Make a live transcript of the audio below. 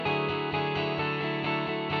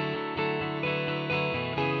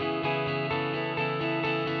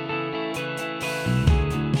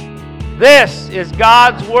This is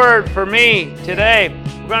God's Word for me today.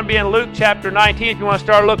 We're going to be in Luke chapter 19 if you want to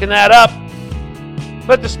start looking that up.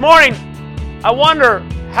 But this morning, I wonder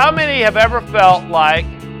how many have ever felt like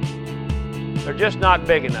they're just not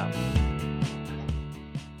big enough.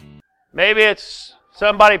 Maybe it's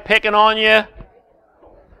somebody picking on you.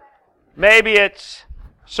 Maybe it's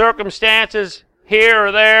circumstances here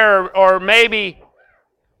or there, or maybe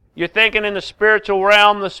you're thinking in the spiritual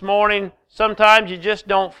realm this morning, sometimes you just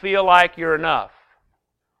don't feel like you're enough.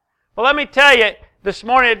 Well, let me tell you, this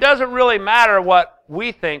morning it doesn't really matter what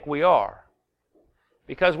we think we are,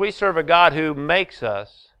 because we serve a God who makes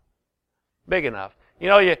us big enough. You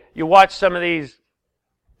know, you watch some of these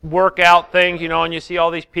workout things, and you see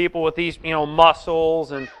all these people with these,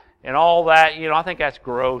 muscles and all that. I think that's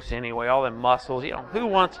gross anyway, all them muscles. Who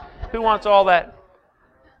wants all that?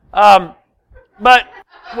 But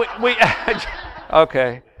we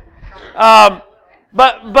okay. But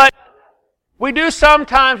we do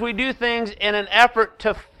things in an effort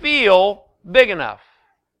to feel big enough.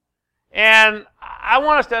 And I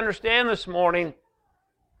want us to understand this morning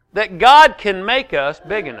that God can make us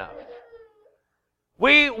big enough.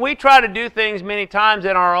 We try to do things many times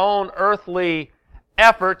in our own earthly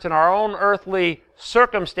efforts and our own earthly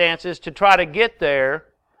circumstances to try to get there.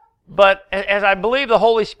 But as I believe the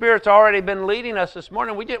Holy Spirit's already been leading us this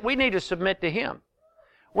morning, we need to submit to Him.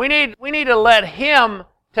 We need to let Him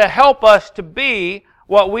to help us to be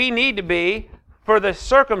what we need to be for the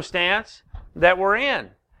circumstance that we're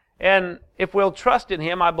in. And if we'll trust in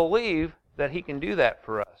Him, I believe that He can do that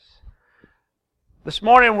for us. This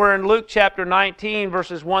morning we're in Luke chapter 19,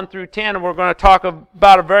 verses 1 through 10, and we're going to talk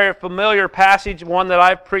about a very familiar passage, one that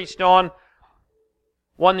I've preached on,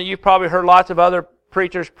 one that you've probably heard lots of other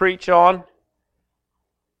preachers preach on.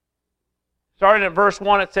 Starting at verse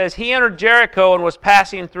 1, it says, He entered Jericho and was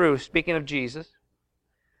passing through, speaking of Jesus.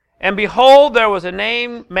 And behold, there was a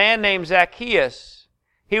man named Zacchaeus.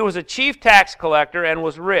 He was a chief tax collector and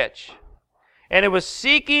was rich. And he was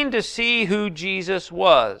seeking to see who Jesus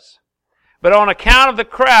was. But on account of the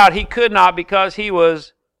crowd, he could not, because he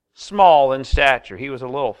was small in stature. He was a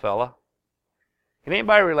little fella. Can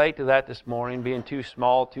anybody relate to that this morning, being too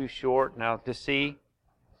small, too short, now to see?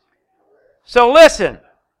 So listen.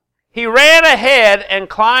 He ran ahead and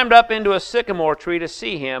climbed up into a sycamore tree to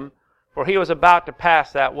see him, for he was about to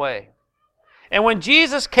pass that way. And when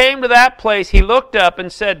Jesus came to that place, he looked up and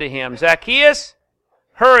said to him, Zacchaeus,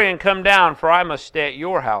 hurry and come down, for I must stay at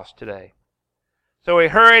your house today. So he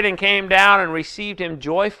hurried and came down and received him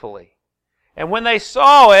joyfully. And when they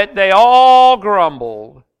saw it, they all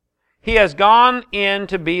grumbled, He has gone in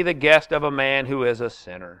to be the guest of a man who is a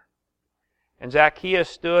sinner. And Zacchaeus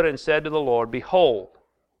stood and said to the Lord, Behold,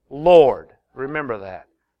 Lord, remember that.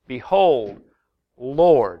 Behold,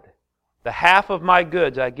 Lord, the half of my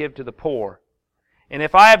goods I give to the poor. And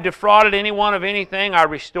if I have defrauded anyone of anything, I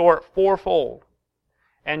restore it fourfold.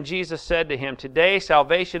 And Jesus said to him, Today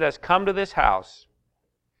salvation has come to this house,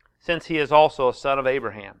 since he is also a son of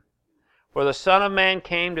Abraham. For the Son of Man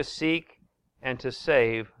came to seek and to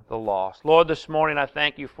save the lost. Lord, this morning I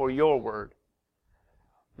thank You for Your Word.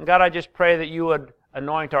 And God, I just pray that You would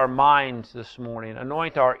anoint our minds this morning,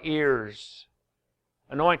 anoint our ears,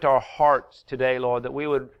 anoint our hearts today, Lord, that we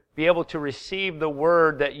would be able to receive the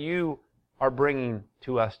Word that You are bringing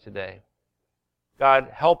to us today. God,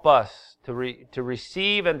 help us to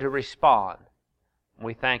receive and to respond. And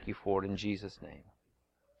we thank You for it in Jesus' name.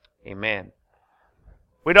 Amen.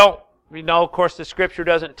 We know, of course, the Scripture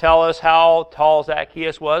doesn't tell us how tall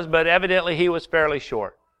Zacchaeus was, but evidently he was fairly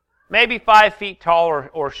short. Maybe 5 feet tall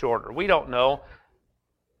or shorter. We don't know.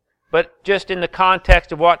 But just in the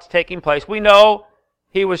context of what's taking place, we know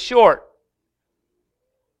he was short.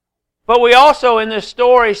 But we also in this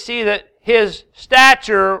story see that his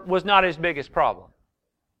stature was not his biggest problem.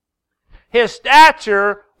 His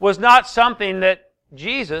stature was not something that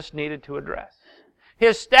Jesus needed to address.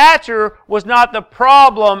 His stature was not the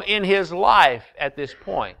problem in his life at this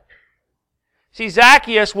point. See,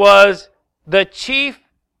 Zacchaeus was the chief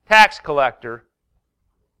tax collector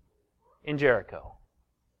in Jericho.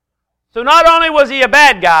 So not only was he a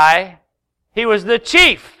bad guy, he was the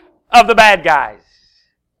chief of the bad guys.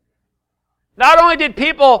 Not only did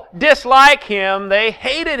people dislike him, they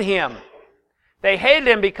hated him. They hated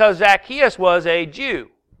him because Zacchaeus was a Jew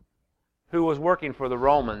who was working for the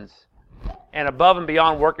Romans. And above and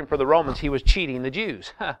beyond working for the Romans, he was cheating the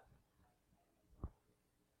Jews.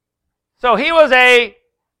 So he was a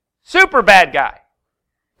super bad guy.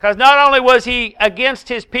 Because not only was he against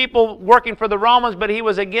his people working for the Romans, but he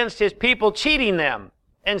was against his people cheating them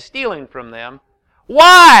and stealing from them.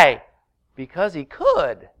 Why? Because he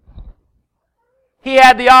could. He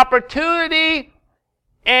had the opportunity,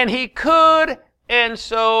 and he could, and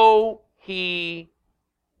so he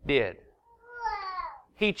did.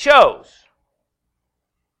 He chose.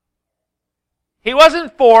 He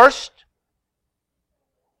wasn't forced.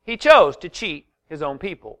 He chose to cheat his own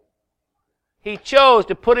people. He chose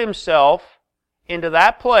to put himself into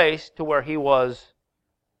that place to where he was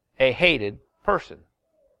a hated person.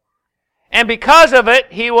 And because of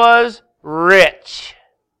it, he was rich.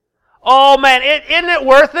 Oh man, isn't it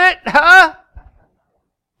worth it? Huh?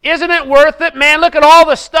 Isn't it worth it? Man, look at all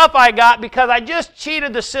the stuff I got because I just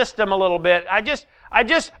cheated the system a little bit. I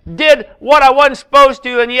just did what I wasn't supposed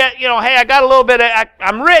to, and yet, hey, I got a little bit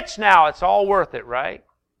I'm rich now. It's all worth it, right?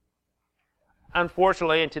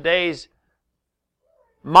 Unfortunately, in today's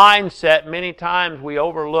mindset, many times we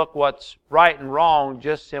overlook what's right and wrong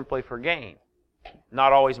just simply for gain.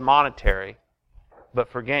 Not always monetary, but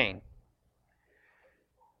for gain.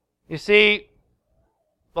 You see,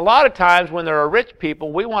 a lot of times when there are rich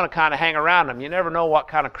people, we want to kind of hang around them. You never know what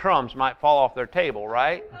kind of crumbs might fall off their table,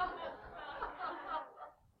 right?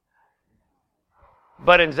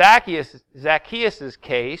 But in Zacchaeus'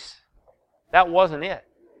 case, that wasn't it.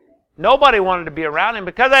 Nobody wanted to be around him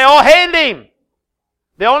because they all hated him.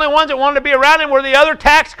 The only ones that wanted to be around him were the other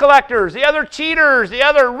tax collectors, the other cheaters, the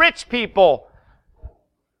other rich people.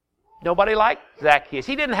 Nobody liked Zacchaeus.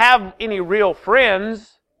 He didn't have any real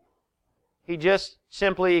friends. He just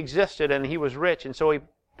simply existed, and he was rich, and so he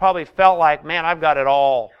probably felt like, man, I've got it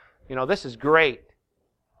all. This is great.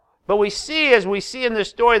 But we see, as we see in this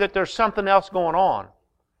story, that there's something else going on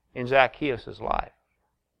in Zacchaeus' life.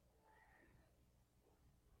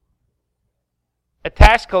 A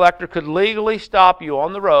tax collector could legally stop you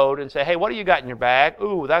on the road and say, hey, what do you got in your bag?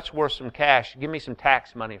 Ooh, that's worth some cash. Give me some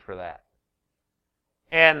tax money for that.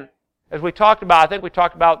 And as we talked about, I think we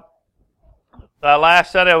talked about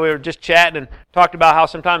last Sunday, we were just chatting and talked about how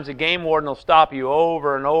sometimes the game warden will stop you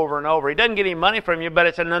over and over and over. He doesn't get any money from you, but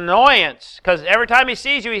it's an annoyance because every time he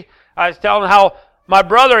sees you, I was telling him how my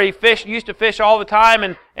brother, used to fish all the time,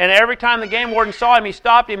 and every time the game warden saw him, he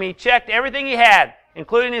stopped him, he checked everything he had,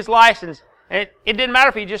 including his license. And it didn't matter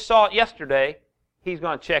if he just saw it yesterday, he's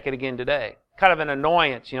going to check it again today. Kind of an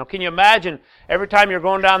annoyance, Can you imagine every time you're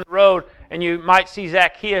going down the road and you might see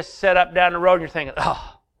Zacchaeus set up down the road and you're thinking,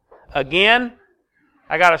 oh, again?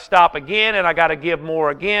 I got to stop again, and I got to give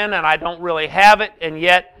more again, and I don't really have it, and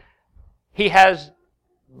yet he has,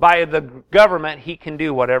 by the government, he can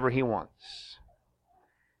do whatever he wants.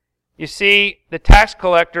 You see, the tax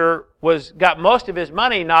collector got most of his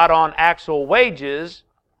money not on actual wages,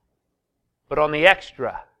 but on the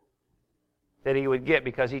extra that he would get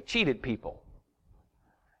because he cheated people.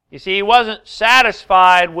 You see, he wasn't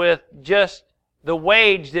satisfied with just the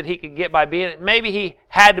wage that he could get by being, maybe he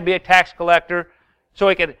had to be a tax collector so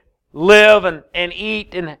he could live and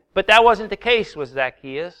eat, but that wasn't the case with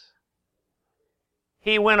Zacchaeus.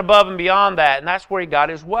 He went above and beyond that, and that's where he got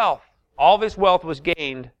his wealth. All of his wealth was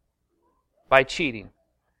gained by cheating.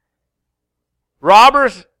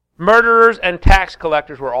 Robbers, murderers, and tax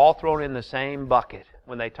collectors were all thrown in the same bucket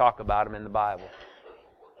when they talk about them in the Bible.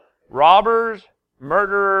 Robbers,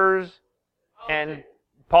 murderers, and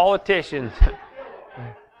politicians,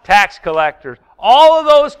 tax collectors. All of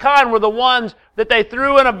those kind were the ones that they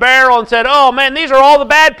threw in a barrel and said, oh man, these are all the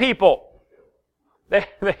bad people.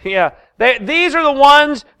 These are the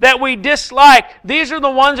ones that we dislike. These are the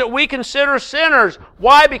ones that we consider sinners.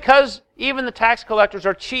 Why? Because even the tax collectors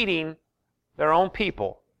are cheating their own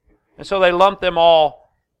people. And so they lump them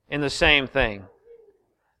all in the same thing.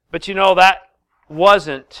 But that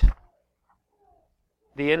wasn't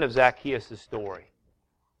the end of Zacchaeus' story.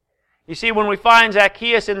 You see, when we find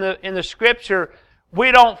Zacchaeus in the Scripture,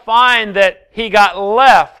 we don't find that he got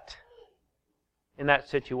left in that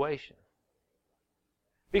situation.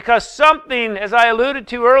 Because something, as I alluded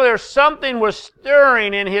to earlier, something was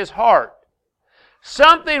stirring in his heart.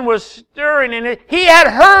 Something was stirring in it. He had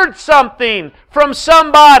heard something from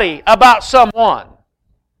somebody about someone.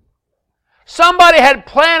 Somebody had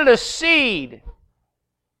planted a seed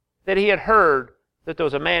that he had heard that there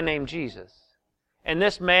was a man named Jesus. And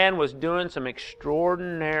this man was doing some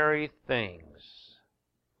extraordinary things.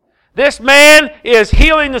 This man is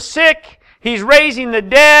healing the sick. He's raising the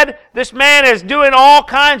dead. This man is doing all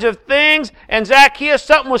kinds of things. And Zacchaeus,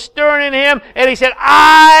 something was stirring in him. And he said,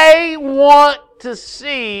 I want to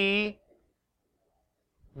see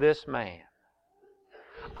this man.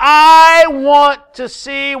 I want to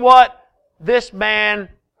see what this man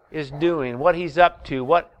is doing, what he's up to,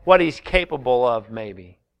 what he's capable of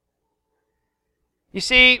maybe. You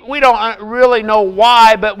see, we don't really know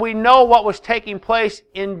why, but we know what was taking place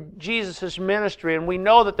in Jesus' ministry, and we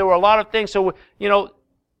know that there were a lot of things. So,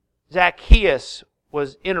 Zacchaeus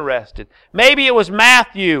was interested. Maybe it was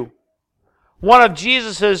Matthew, one of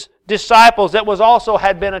Jesus' disciples that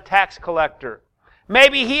had been a tax collector.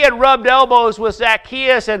 Maybe he had rubbed elbows with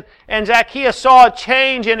Zacchaeus, and Zacchaeus saw a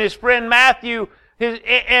change in his friend Matthew,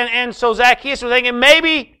 and so Zacchaeus was thinking,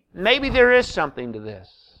 maybe there is something to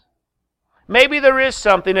this. Maybe there is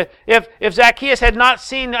something. If Zacchaeus had not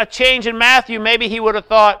seen a change in Matthew, maybe he would have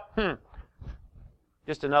thought,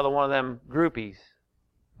 just another one of them groupies.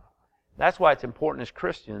 That's why it's important as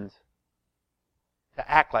Christians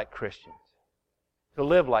to act like Christians, to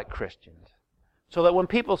live like Christians, so that when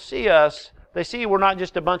people see us, they see we're not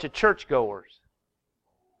just a bunch of churchgoers,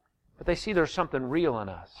 but they see there's something real in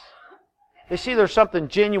us. They see there's something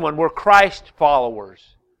genuine. We're Christ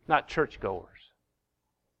followers, not churchgoers.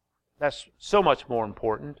 That's so much more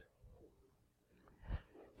important.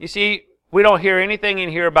 You see, we don't hear anything in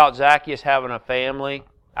here about Zacchaeus having a family.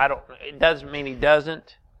 It doesn't mean he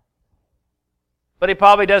doesn't. But he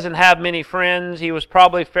probably doesn't have many friends. He was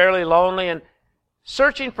probably fairly lonely and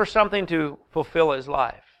searching for something to fulfill his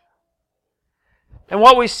life. And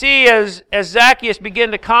what we see as Zacchaeus began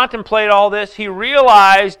to contemplate all this, he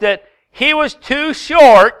realized that he was too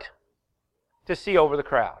short to see over the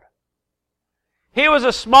crowd. He was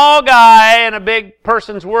a small guy in a big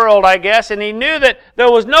person's world, I guess, and he knew that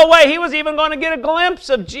there was no way he was even going to get a glimpse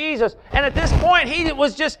of Jesus. And at this point,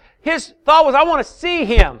 his thought was, I want to see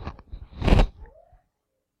Him.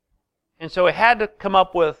 And so he had to come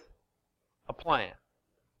up with a plan.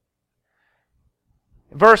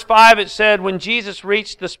 In verse 5 it said, when Jesus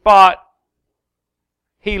reached the spot,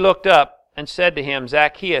 he looked up and said to him,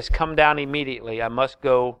 Zacchaeus, come down immediately. I must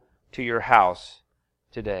go to your house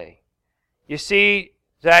today. You see,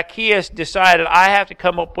 Zacchaeus decided, I have to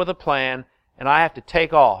come up with a plan, and I have to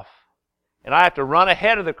take off. And I have to run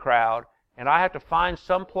ahead of the crowd, and I have to find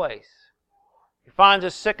some place. He finds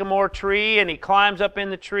a sycamore tree, and he climbs up in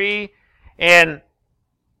the tree, and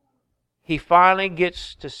he finally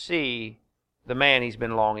gets to see the man he's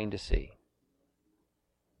been longing to see.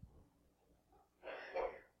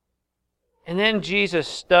 And then Jesus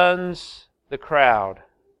stuns the crowd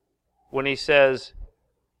when He says,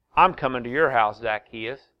 I'm coming to your house,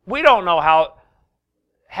 Zacchaeus. We don't know how.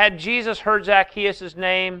 Had Jesus heard Zacchaeus'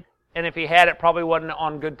 name, and if he had, it probably wasn't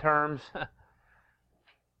on good terms.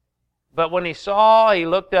 But when he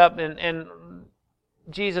looked up, and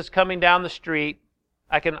Jesus coming down the street,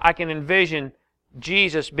 I can envision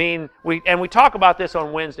Jesus being. We talk about this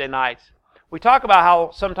on Wednesday nights. We talk about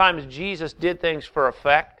how sometimes Jesus did things for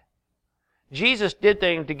effect. Jesus did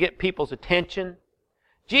things to get people's attention.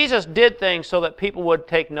 Jesus did things so that people would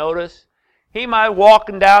take notice. He might be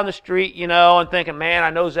walking down the street, and thinking, man, I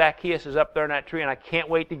know Zacchaeus is up there in that tree, and I can't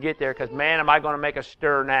wait to get there because, man, am I going to make a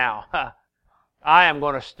stir now. I am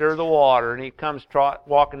going to stir the water. And he comes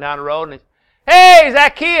walking down the road, and he's, hey,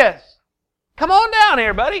 Zacchaeus, come on down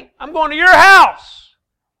here, buddy. I'm going to your house.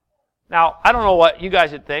 Now, I don't know what you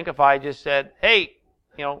guys would think if I just said, hey,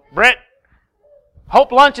 Brent,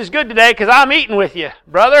 hope lunch is good today because I'm eating with you,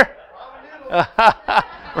 brother.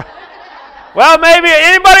 Well, maybe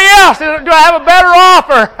anybody else? Do I have a better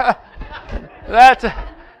offer?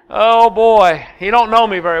 Oh boy, he don't know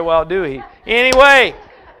me very well, do he? Anyway,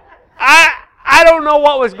 I don't know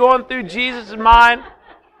what was going through Jesus' mind,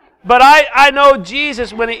 but I know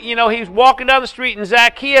Jesus when he was walking down the street, and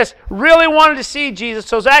Zacchaeus really wanted to see Jesus,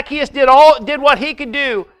 so Zacchaeus did what he could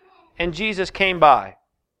do, and Jesus came by.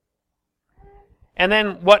 And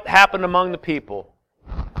then what happened among the people?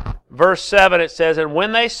 Verse 7, it says, and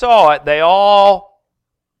when they saw it, they all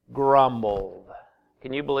grumbled.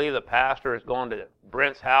 Can you believe the pastor is going to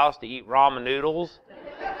Brent's house to eat ramen noodles?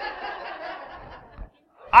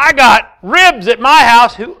 I got ribs at my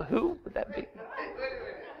house. Who would that be?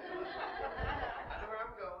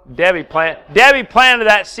 Debbie planted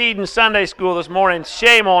that seed in Sunday school this morning.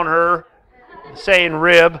 Shame on her, saying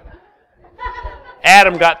rib.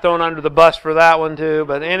 Adam got thrown under the bus for that one too,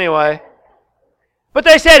 but anyway. But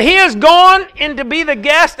they said, he is gone in to be the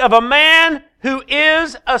guest of a man who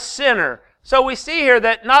is a sinner. So we see here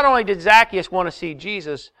that not only did Zacchaeus want to see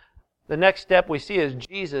Jesus, the next step we see is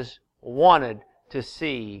Jesus wanted to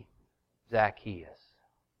see Zacchaeus.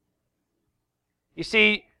 You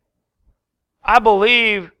see, I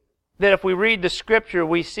believe that if we read the Scripture,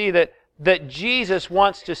 we see that Jesus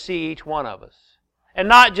wants to see each one of us. And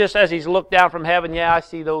not just as He's looked down from heaven, yeah, I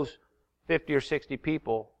see those 50 or 60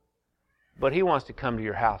 people. But He wants to come to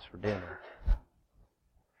your house for dinner.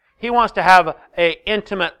 He wants to have an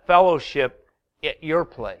intimate fellowship at your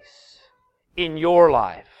place. in your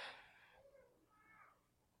life?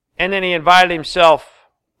 And then he invited himself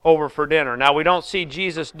over for dinner. Now, we don't see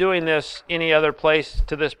Jesus doing this any other place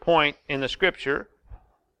to this point in the Scripture.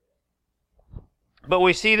 But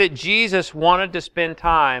we see that Jesus wanted to spend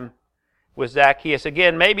time with Zacchaeus.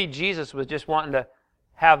 Again, maybe Jesus was just wanting to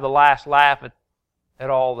have the last laugh at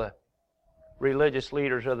all the religious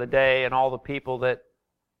leaders of the day and all the people that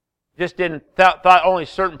just thought only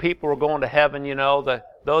certain people were going to heaven,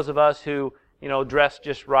 those of us who, dress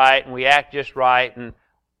just right and we act just right and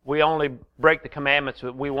we only break the commandments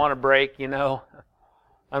that we want to break,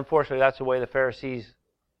 Unfortunately, that's the way the Pharisees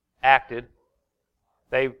acted.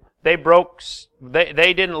 They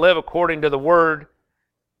didn't live according to the Word,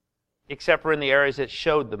 except for in the areas that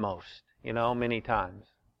showed the most, many times.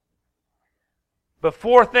 But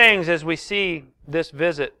four things as we see this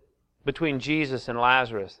visit between Jesus and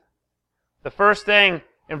Lazarus. The first thing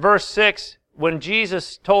in verse 6, when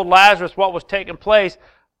Jesus told Lazarus what was taking place,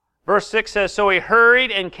 verse 6 says, "So he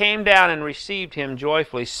hurried and came down and received him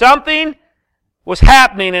joyfully." Something was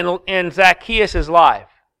happening in Zacchaeus' life.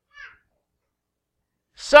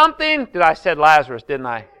 Did I say Lazarus, didn't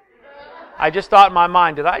I? I just thought in my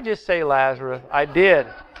mind, did I just say Lazarus? I did.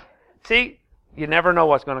 See, you never know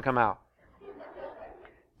what's going to come out.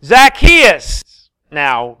 Zacchaeus.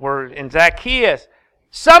 Now, we're in Zacchaeus.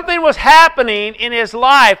 Something was happening in his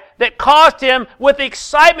life that caused him with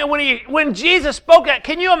excitement when Jesus spoke that.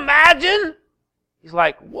 Can you imagine? He's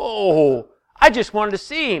like, whoa, I just wanted to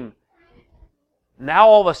see him. Now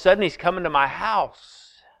all of a sudden he's coming to my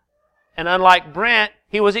house. And unlike Brent,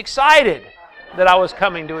 he was excited that I was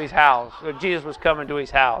coming to his house, or Jesus was coming to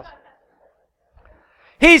his house.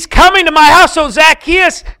 He's coming to my house, so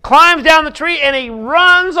Zacchaeus climbs down the tree and he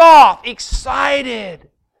runs off, excited.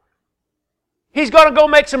 He's going to go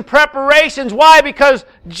make some preparations. Why? Because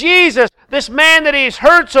Jesus, this man that he's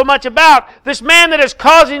heard so much about, this man that is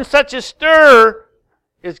causing such a stir,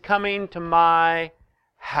 is coming to my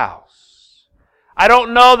house. I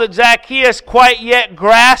don't know that Zacchaeus quite yet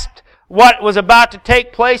grasped what was about to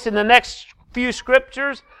take place in the next few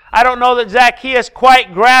scriptures. I don't know that Zacchaeus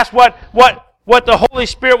quite grasped what the Holy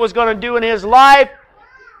Spirit was going to do in his life.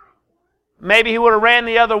 Maybe he would have ran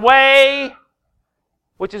the other way,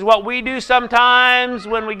 which is what we do sometimes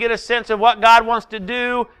when we get a sense of what God wants to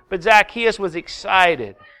do. But Zacchaeus was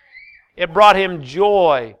excited. It brought him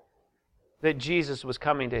joy that Jesus was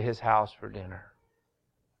coming to his house for dinner.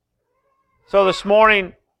 So this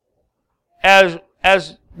morning, as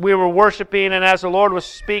we were worshiping and as the Lord was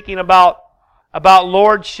speaking about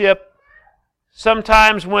lordship,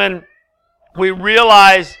 sometimes when we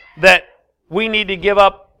realize that we need to give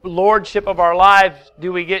up lordship of our lives,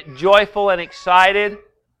 do we get joyful and excited,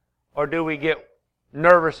 or do we get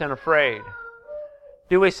nervous and afraid?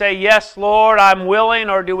 Do we say, yes, Lord, I'm willing,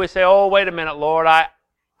 or do we say, oh, wait a minute, Lord, I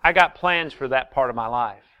got plans for that part of my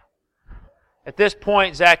life? At this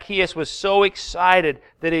point, Zacchaeus was so excited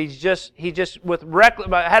that he just with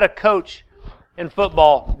reckless. I had a coach in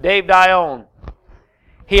football, Dave Dione.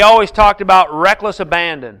 He always talked about reckless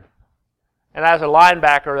abandon. And as a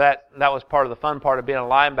linebacker, that was part of the fun part of being a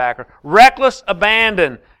linebacker. Reckless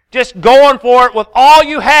abandon. Just going for it with all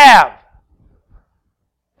you have.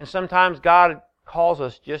 And sometimes God calls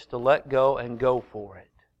us just to let go and go for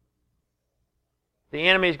it. The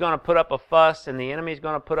enemy's going to put up a fuss and the enemy's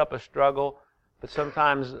going to put up a struggle. But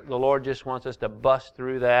sometimes the Lord just wants us to bust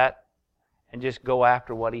through that and just go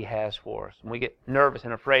after what He has for us. And we get nervous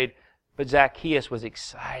and afraid. But Zacchaeus was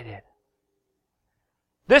excited.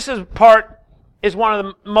 This is one of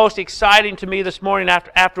the most exciting to me this morning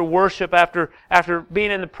after worship, after being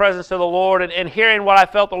in the presence of the Lord and hearing what I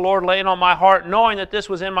felt the Lord laying on my heart, knowing that this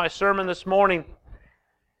was in my sermon this morning.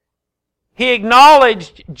 He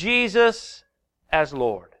acknowledged Jesus as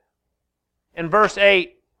Lord. In verse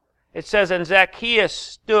 8, it says, "And Zacchaeus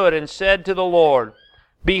stood and said to the Lord,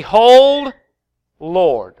 Behold,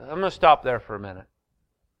 Lord." I'm going to stop there for a minute.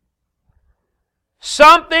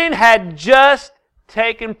 Something had just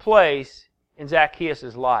taken place in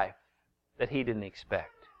Zacchaeus' life that he didn't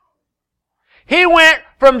expect. He went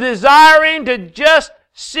from desiring to just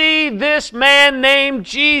see this man named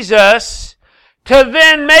Jesus to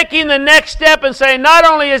then making the next step and saying, not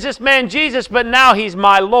only is this man Jesus, but now He's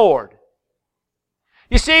my Lord.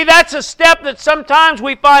 You see, that's a step that sometimes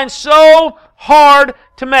we find so hard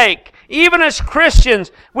to make. Even as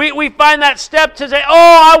Christians, we find that step to say,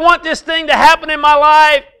 oh, I want this thing to happen in my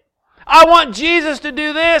life. I want Jesus to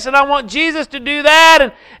do this, and I want Jesus to do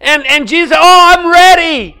that. And Jesus, oh, I'm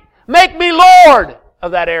ready. Make me Lord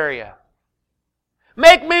of that area.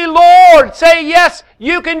 Make me Lord. Say, yes,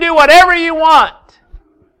 you can do whatever you want.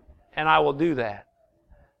 And I will do that.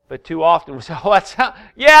 But too often we say, oh, that's how,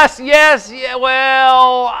 yes, yeah,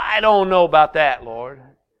 well, I don't know about that, Lord.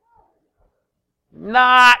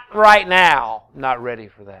 Not right now. Not ready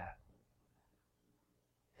for that.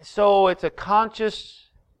 So it's a conscious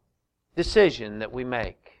decision that we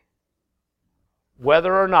make,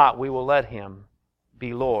 whether or not we will let Him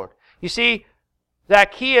be Lord. You see,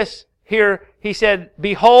 Zacchaeus here, he said,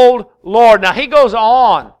 "Behold, Lord." Now he goes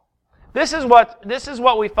on. This is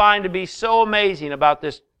what we find to be so amazing about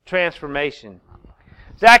this transformation.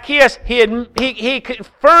 Zacchaeus, he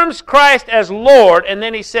confirms Christ as Lord, and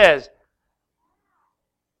then he says,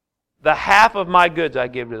 "The half of my goods I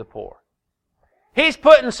give to the poor." He's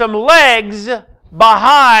putting some legs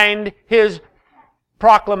behind his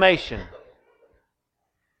proclamation.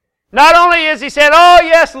 Not only is he saying, "Oh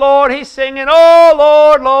yes, Lord," he's singing, "Oh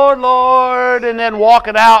Lord, Lord, Lord," and then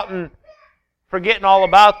walking out and forgetting all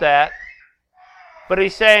about that. But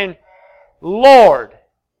he's saying, "Lord,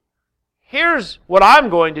 here's what I'm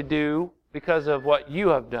going to do because of what you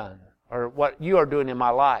have done, or what you are doing in my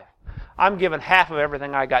life. I'm giving half of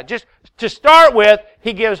everything I got." Just to start with,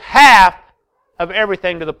 he gives half of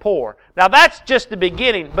everything to the poor. Now that's just the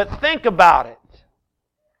beginning, but think about it.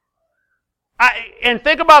 And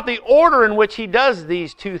think about the order in which he does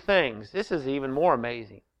these two things. This is even more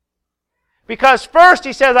amazing. Because first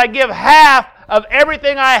he says, "I give half of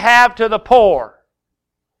everything I have to the poor."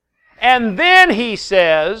 And then he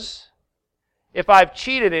says, if I've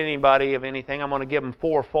cheated anybody of anything, I'm going to give them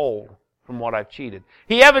fourfold from what I've cheated.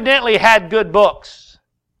 He evidently had good books,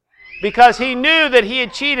 because he knew that he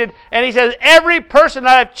had cheated, and he says, every person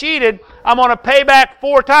that I've cheated, I'm going to pay back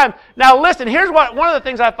 4 times. Now listen, here's one of the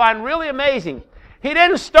things I find really amazing. He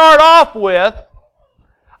didn't start off with,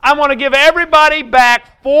 "I'm going to give everybody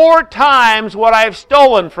back 4 times what I've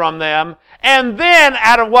stolen from them, and then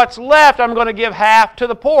out of what's left, I'm going to give half to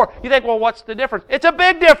the poor." You think, well, what's the difference? It's a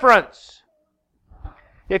big difference.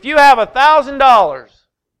 If you have $1,000,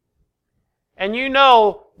 and you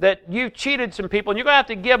know that you've cheated some people, and you're going to have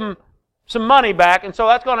to give them some money back, and so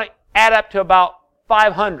that's going to add up to about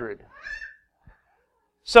 $500.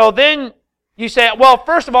 So then you say, well,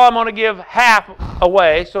 first of all, I'm going to give half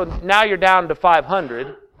away, so now you're down to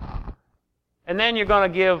 $500. And then you're going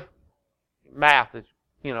to give math,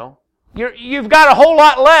 you've got a whole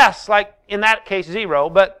lot less, like in that case 0,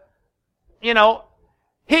 but,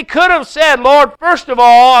 he could have said, "Lord, first of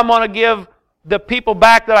all, I'm going to give the people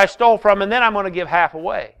back that I stole from, and then I'm going to give half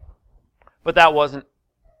away." But that wasn't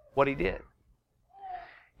what he did.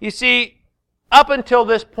 You see, up until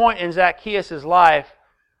this point in Zacchaeus' life,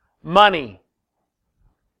 money,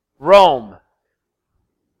 Rome,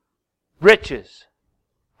 riches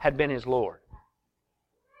had been his Lord.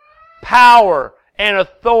 Power and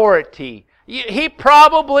authority. He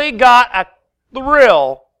probably got a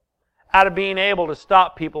thrill out of being able to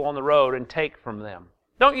stop people on the road and take from them.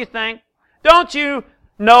 Don't you think? Don't you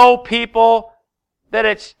know people that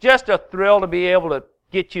it's just a thrill to be able to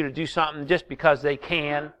get you to do something just because they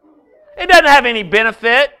can? It doesn't have any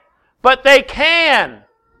benefit, but they can.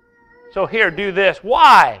 So here, do this.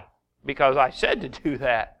 Why? Because I said to do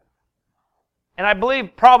that. And I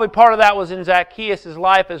believe probably part of that was in Zacchaeus'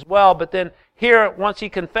 life as well, but then here, once he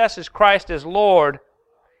confesses Christ as Lord,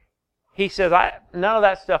 he says, none of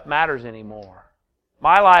that stuff matters anymore.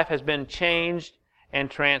 My life has been changed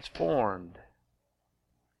and transformed.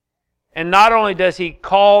 And not only does he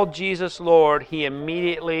call Jesus Lord, he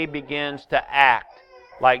immediately begins to act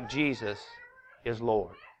like Jesus is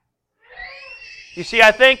Lord. You see,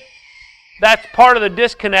 I think that's part of the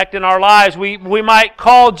disconnect in our lives. We might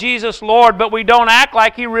call Jesus Lord, but we don't act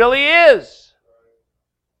like He really is.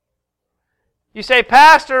 You say,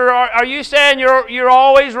 "Pastor, are you saying you're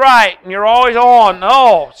always right and you're always on?"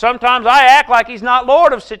 No, sometimes I act like He's not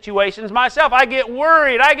Lord of situations myself. I get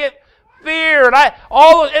worried, I get fear, and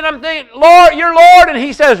I'm thinking, "Lord, you're Lord," and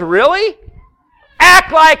He says, "Really?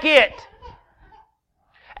 Act like it.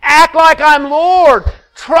 Act like I'm Lord.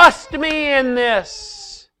 Trust me in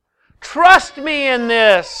this. Trust me in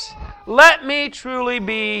this. Let me truly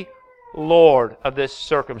be Lord of this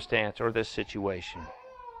circumstance or this situation."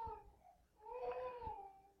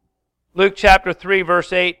 Luke chapter 3,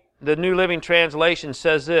 verse 8, the New Living Translation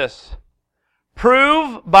says this: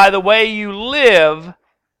 "Prove by the way you live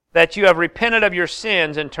that you have repented of your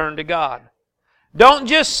sins and turned to God. Don't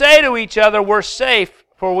just say to each other, 'We're safe,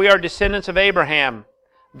 for we are descendants of Abraham.'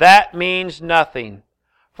 That means nothing.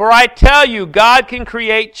 For I tell you, God can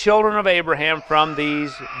create children of Abraham from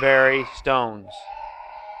these very stones."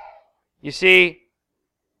 You see,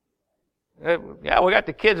 we got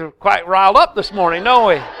the kids quite riled up this morning, don't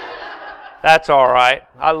we? That's all right.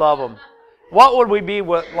 I love them. What would we be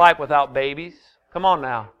like without babies? Come on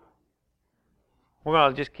now. We're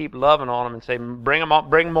going to just keep loving on them and say, bring them on,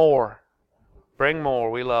 bring more. Bring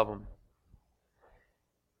more. We love them.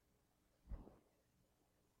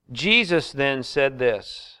 Jesus then said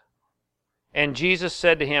this. And Jesus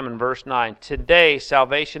said to him in verse 9, Today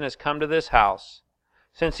salvation has come to this house,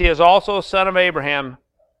 since he is also a son of Abraham.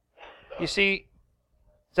 You see,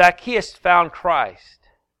 Zacchaeus found Christ.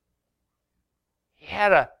 He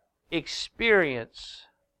had an experience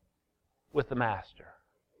with the Master.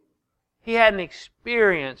 He had an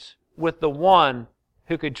experience with the one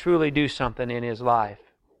who could truly do something in his life.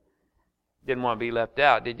 Didn't want to be left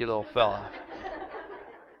out, did you, little fella?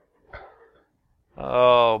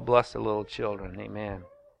 Oh, bless the little children. Amen.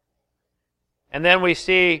 And then we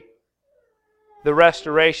see the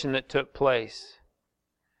restoration that took place.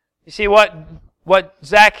 You see, what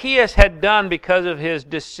Zacchaeus had done because of his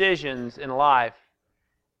decisions in life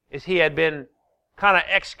is he had been kind of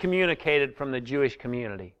excommunicated from the Jewish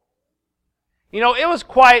community. You know, it was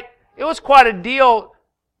quite a deal.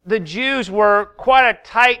 The Jews were quite a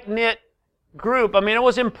tight-knit group. I mean, it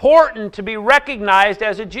was important to be recognized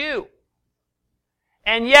as a Jew.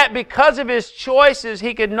 And yet, because of his choices,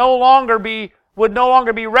 he would no longer be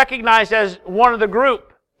recognized as one of the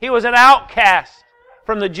group. He was an outcast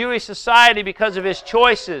from the Jewish society because of his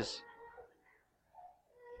choices.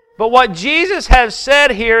 But what Jesus has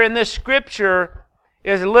said here in this scripture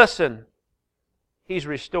is, listen, he's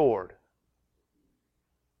restored.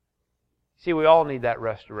 See, we all need that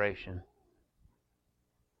restoration.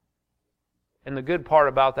 And the good part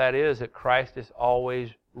about that is that Christ is always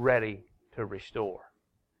ready to restore.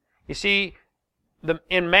 You see,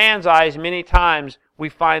 in man's eyes, many times we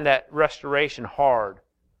find that restoration hard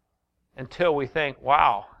until we think,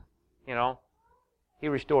 wow, he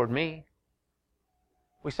restored me.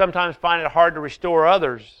 We sometimes find it hard to restore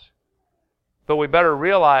others, but we better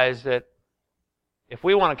realize that if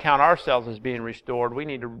we want to count ourselves as being restored, we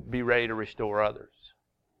need to be ready to restore others.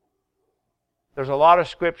 There's a lot of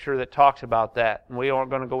scripture that talks about that, and we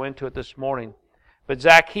aren't going to go into it this morning. But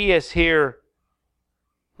Zacchaeus here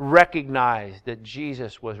recognized that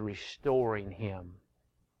Jesus was restoring him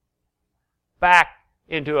back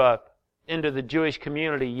into the Jewish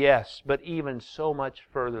community, yes, but even so much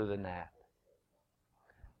further than that.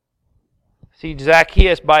 See,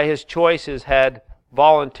 Zacchaeus, by his choices, had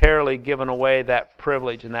voluntarily given away that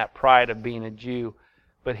privilege and that pride of being a Jew.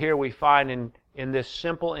 But here we find in this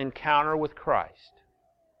simple encounter with Christ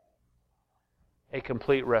a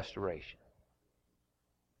complete restoration.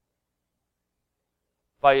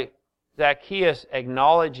 By Zacchaeus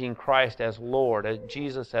acknowledging Christ as Lord, as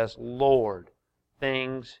Jesus as Lord,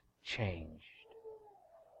 things changed.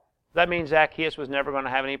 Does that mean Zacchaeus was never going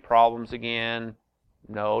to have any problems again?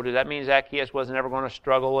 No. Does that mean Zacchaeus was never going to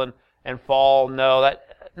struggle and fall? No.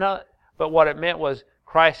 But what it meant was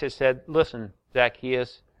Christ had said, listen,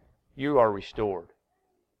 Zacchaeus, you are restored.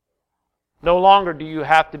 No longer do you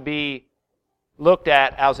have to be looked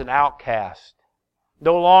at as an outcast.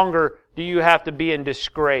 No longer do you have to be in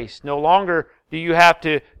disgrace. No longer do you have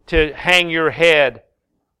to hang your head,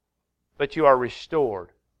 but you are restored.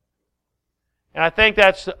 And I think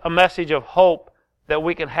that's a message of hope that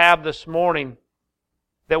we can have this morning,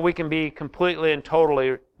 that we can be completely and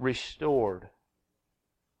totally restored.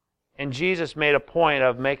 And Jesus made a point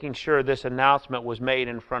of making sure this announcement was made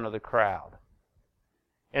in front of the crowd.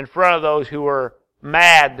 In front of those who were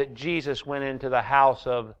mad that Jesus went into the house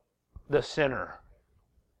of the sinner.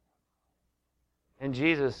 And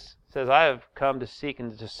Jesus says, I have come to seek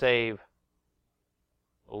and to save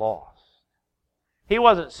the lost. He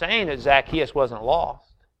wasn't saying that Zacchaeus wasn't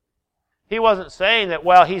lost. He wasn't saying that,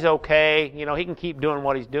 well, he's okay, he can keep doing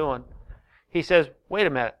what he's doing. He says, wait a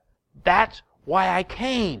minute, that's why I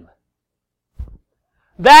came.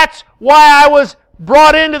 That's why I was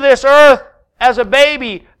brought into this earth as a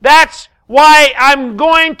baby. That's why I'm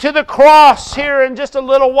going to the cross here in just a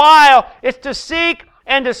little while. It's to seek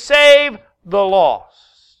and to save the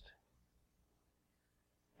lost.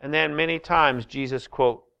 And then many times Jesus'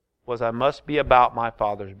 quote was, I must be about my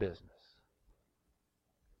Father's business.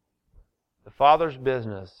 The Father's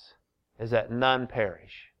business is that none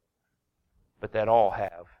perish, but that all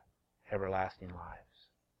have everlasting lives.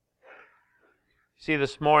 See,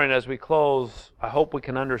 this morning as we close, I hope we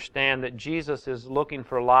can understand that Jesus is looking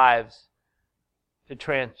for lives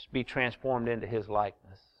to be transformed into His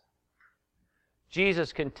likeness.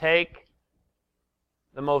 Jesus can take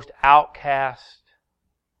the most outcast,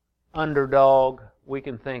 underdog we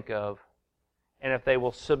can think of, and if they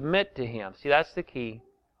will submit to Him, see, that's the key.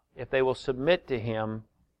 If they will submit to Him,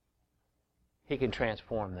 He can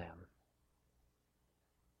transform them.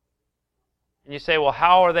 And you say, well,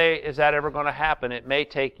 how is that ever going to happen? It may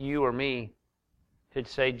take you or me to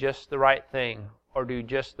say just the right thing or do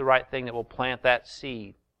just the right thing that will plant that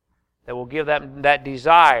seed, that will give them that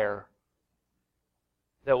desire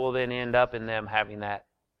that will then end up in them having that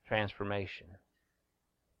transformation.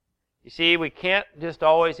 You see, we can't just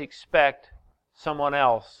always expect someone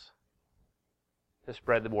else to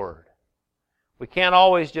spread the word. We can't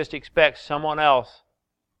always just expect someone else,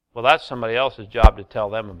 well, that's somebody else's job to tell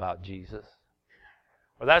them about Jesus.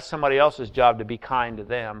 Or that's somebody else's job to be kind to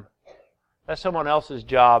them. That's someone else's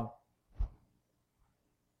job.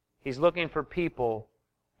 He's looking for people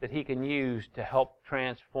that He can use to help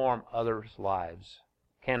transform others' lives.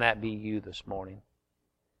 Can that be you this morning?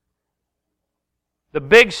 The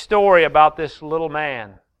big story about this little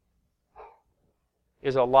man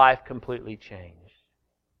is a life completely changed.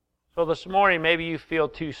 So this morning, maybe you feel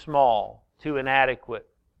too small, too inadequate,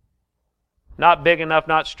 not big enough,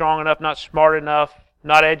 not strong enough, not smart enough,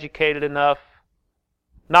 not educated enough,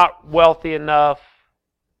 not wealthy enough,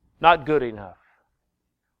 not good enough.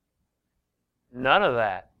 None of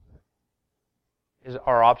that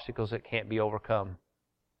are obstacles that can't be overcome.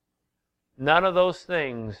 None of those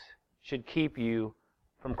things should keep you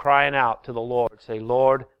from crying out to the Lord. Say,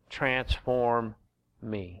 Lord, transform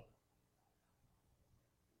me.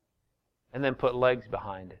 And then put legs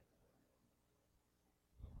behind it.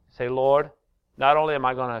 Say, Lord, not only am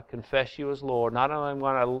I going to confess You as Lord, not only am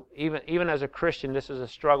I going to, even as a Christian, this is a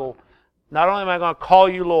struggle, not only am I going to call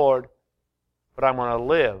You Lord, but I'm going to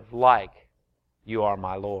live like You are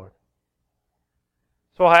my Lord.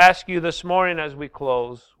 So I ask you this morning as we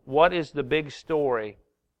close, what is the big story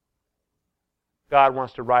God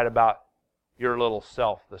wants to write about your little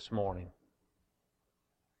self this morning?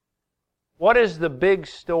 What is the big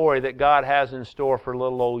story that God has in store for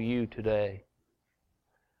little old you today?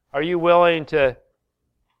 Are you willing to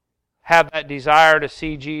have that desire to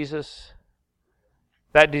see Jesus?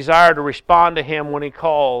 That desire to respond to Him when He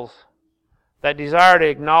calls? That desire to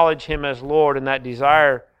acknowledge Him as Lord, and that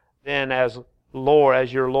desire then as Lord,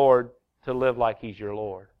 as your Lord, to live like He's your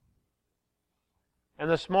Lord? And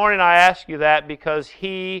this morning I ask you that because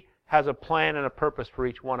He has a plan and a purpose for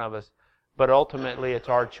each one of us. But ultimately it's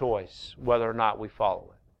our choice whether or not we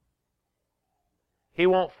follow it. He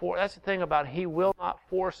won't force. That's the thing about it. He will not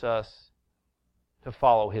force us to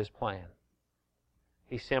follow His plan.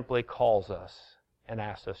 He simply calls us and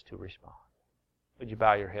asks us to respond. Would you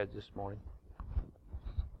bow your heads this morning?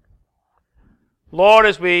 Lord,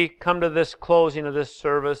 as we come to this closing of this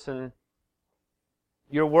service and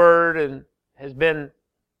Your Word has been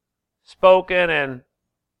spoken and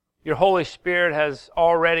Your Holy Spirit has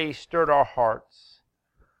already stirred our hearts.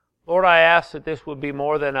 Lord, I ask that this would be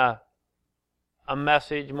more than a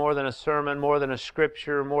message, more than a sermon, more than a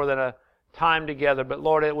scripture, more than a time together, but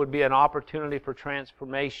Lord, it would be an opportunity for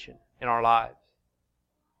transformation in our lives.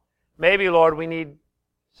 Maybe, Lord, we need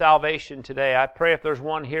salvation today. I pray if there's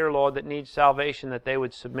one here, Lord, that needs salvation, that they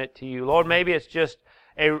would submit to You. Lord, maybe it's just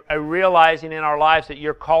a realizing in our lives that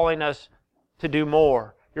You're calling us to do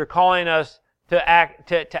more. You're calling us to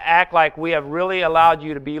act like we have really allowed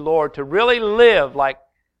You to be Lord, to really live like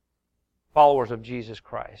followers of Jesus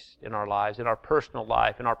Christ in our lives, in our personal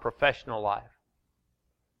life, in our professional life.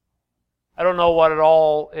 I don't know what at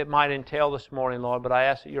all it might entail this morning, Lord, but I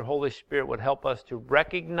ask that Your Holy Spirit would help us to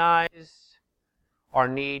recognize our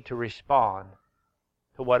need to respond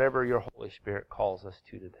to whatever Your Holy Spirit calls us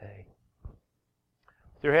to today.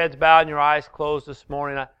 With your heads bowed and your eyes closed this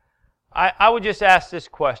morning, I would just ask this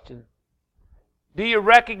question. Do you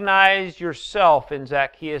recognize yourself in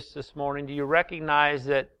Zacchaeus this morning? Do you recognize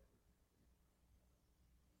that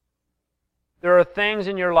there are things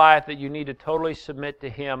in your life that you need to totally submit to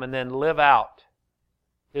Him and then live out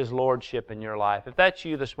His Lordship in your life? If that's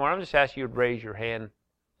you this morning, I'm just asking you to raise your hand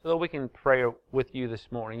so that we can pray with you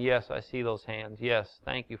this morning. Yes, I see those hands. Yes,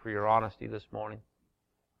 thank you for your honesty this morning.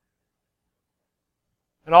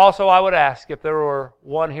 And also I would ask if there were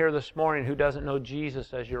one here this morning who doesn't know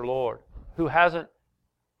Jesus as your Lord, who hasn't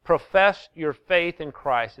professed your faith in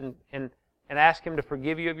Christ and ask Him to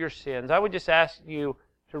forgive you of your sins, I would just ask you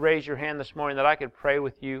to raise your hand this morning that I could pray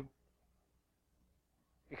with you.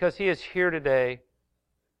 Because He is here today.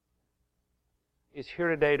 He is here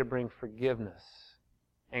today to bring forgiveness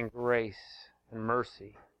and grace and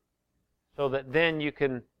mercy, so that then you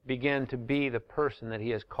can begin to be the person that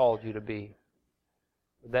He has called you to be.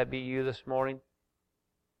 Would that be you this morning?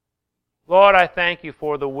 Lord, I thank You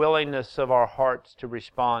for the willingness of our hearts to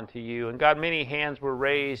respond to You. And God, many hands were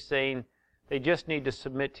raised saying they just need to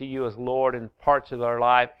submit to You as Lord in parts of their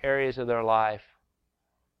life, areas of their life.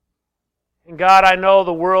 And God, I know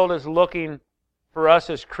the world is looking for us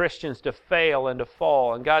as Christians to fail and to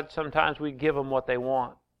fall. And God, sometimes we give them what they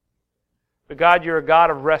want. But God, you're a God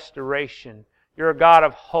of restoration. You're a God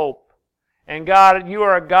of hope. And God, you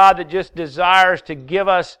are a God that just desires to give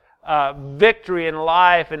us victory in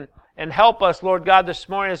life and help us, Lord God, this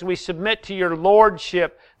morning as we submit to your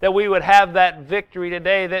lordship, that we would have that victory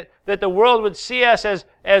today, that the world would see us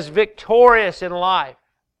as victorious in life.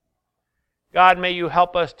 God, may you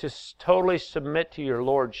help us to totally submit to your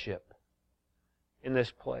lordship in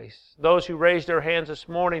this place. Those who raised their hands this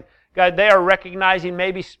morning, God, they are recognizing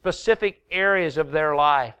maybe specific areas of their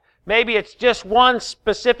life. Maybe it's just one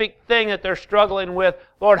specific thing that they're struggling with.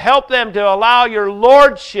 Lord, help them to allow your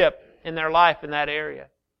lordship in their life in that area.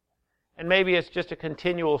 And maybe it's just a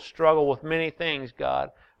continual struggle with many things,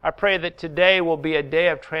 God. I pray that today will be a day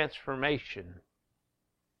of transformation.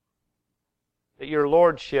 That your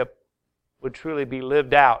lordship would truly be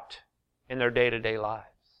lived out in their day-to-day lives.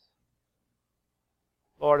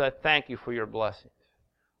 Lord, I thank you for your blessings.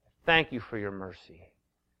 Thank you for your mercy.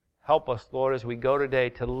 Help us, Lord, as we go today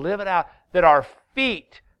to live it out, that our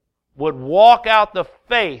feet would walk out the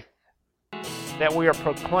faith that we are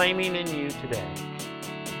proclaiming in you today.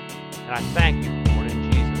 And I thank you.